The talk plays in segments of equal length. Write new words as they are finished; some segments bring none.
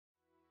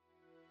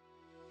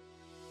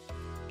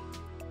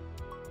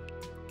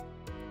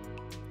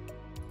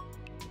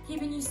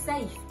Keeping you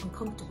safe and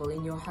comfortable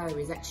in your home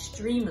is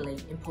extremely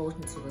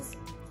important to us.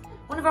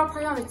 One of our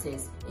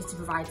priorities is to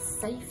provide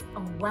safe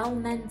and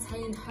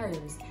well-maintained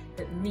homes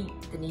that meet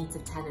the needs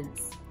of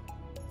tenants.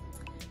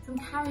 From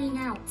carrying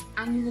out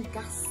annual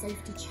gas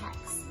safety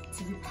checks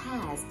to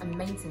repairs and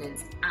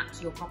maintenance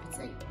at your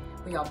property,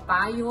 we are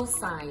by your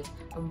side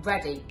and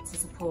ready to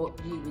support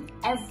you with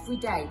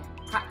everyday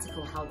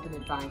practical help and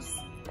advice.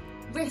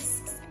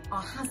 Risks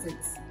are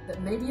hazards that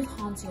may be of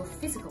harm to your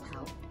physical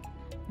health,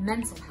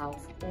 mental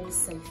health or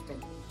safety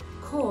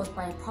caused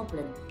by a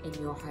problem in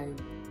your home.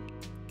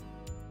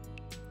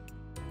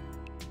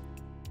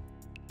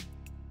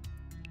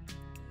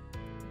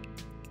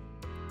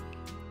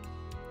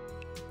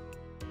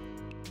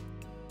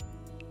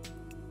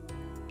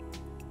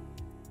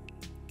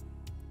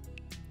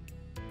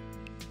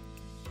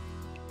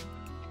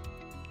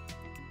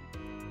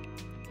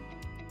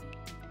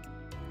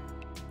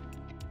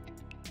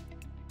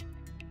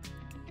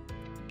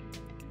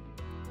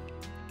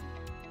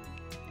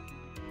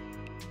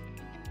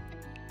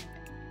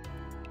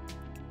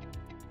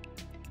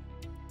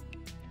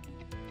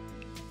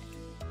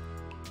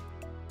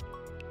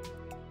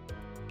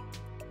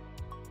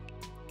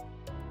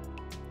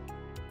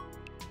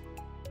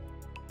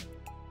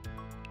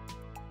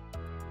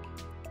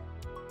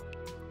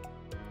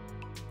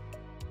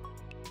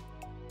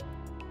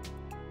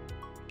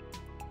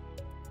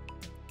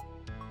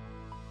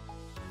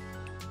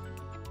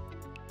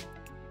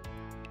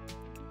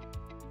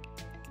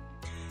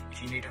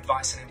 If you need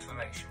advice and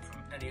information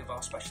from any of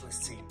our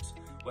specialist teams,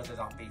 whether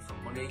that be for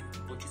money,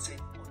 budgeting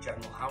or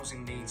general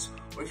housing needs,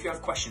 or if you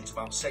have questions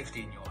about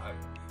safety in your home,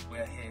 we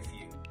are here for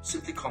you.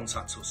 Simply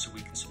contact us so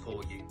we can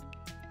support you.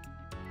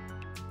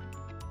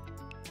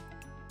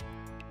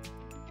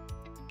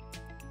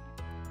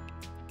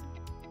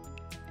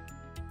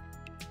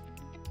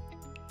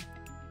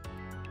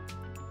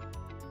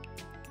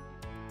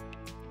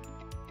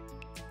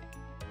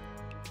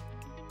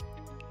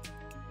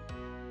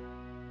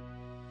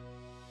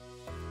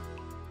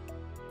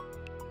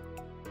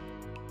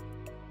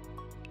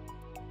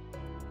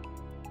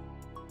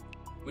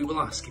 We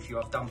will ask if you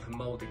have damp and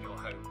mould in your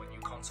home when you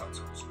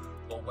contact us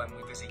or when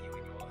we visit you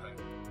in your home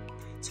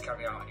to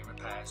carry out any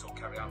repairs or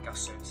carry out gas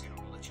servicing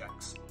or other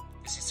checks.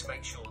 This is to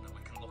make sure that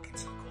we can look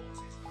into the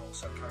causes and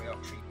also carry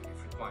out treatment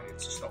if required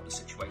to stop the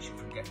situation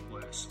from getting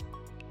worse.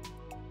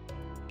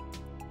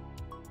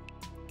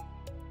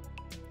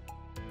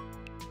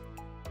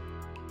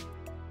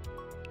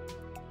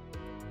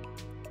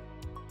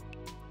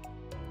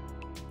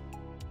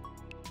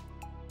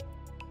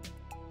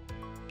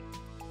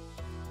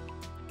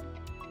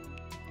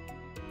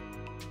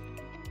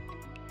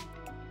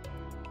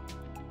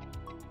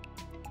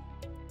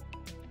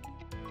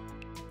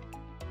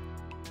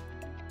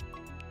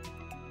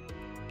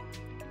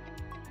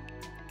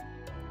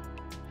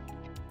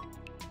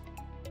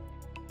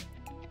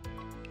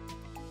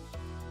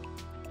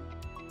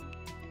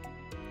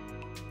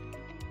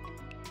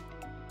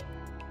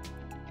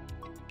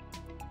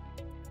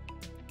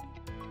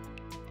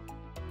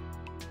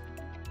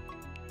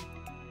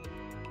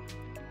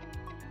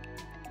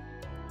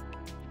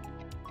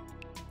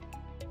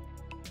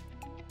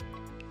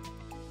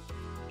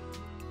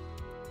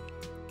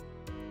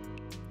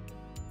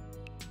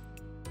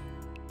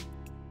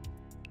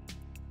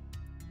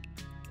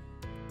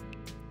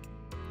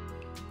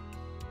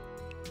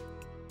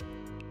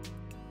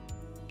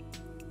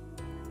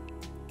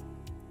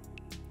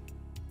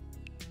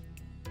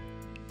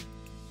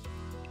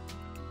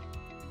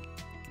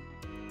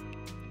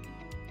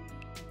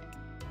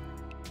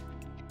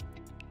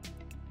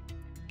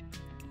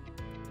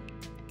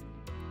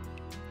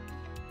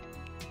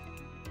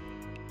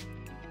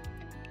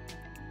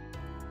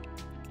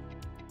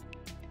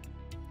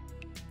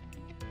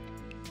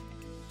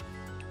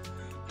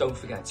 Don't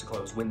forget to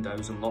close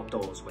windows and lock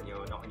doors when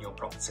you're not in your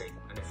property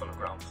and if on a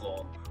ground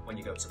floor when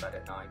you go to bed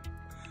at night.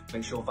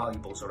 Make sure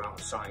valuables are out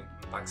of sight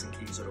and bags and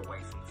keys are away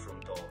from the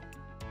front door.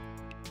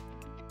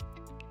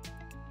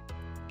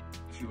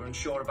 If you are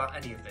unsure about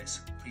any of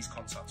this, please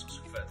contact us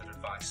for further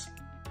advice.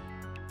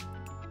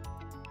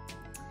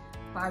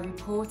 By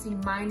reporting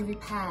minor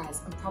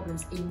repairs and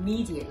problems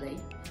immediately,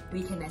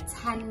 we can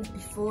attend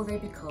before they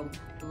become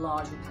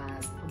large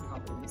repairs and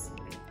problems.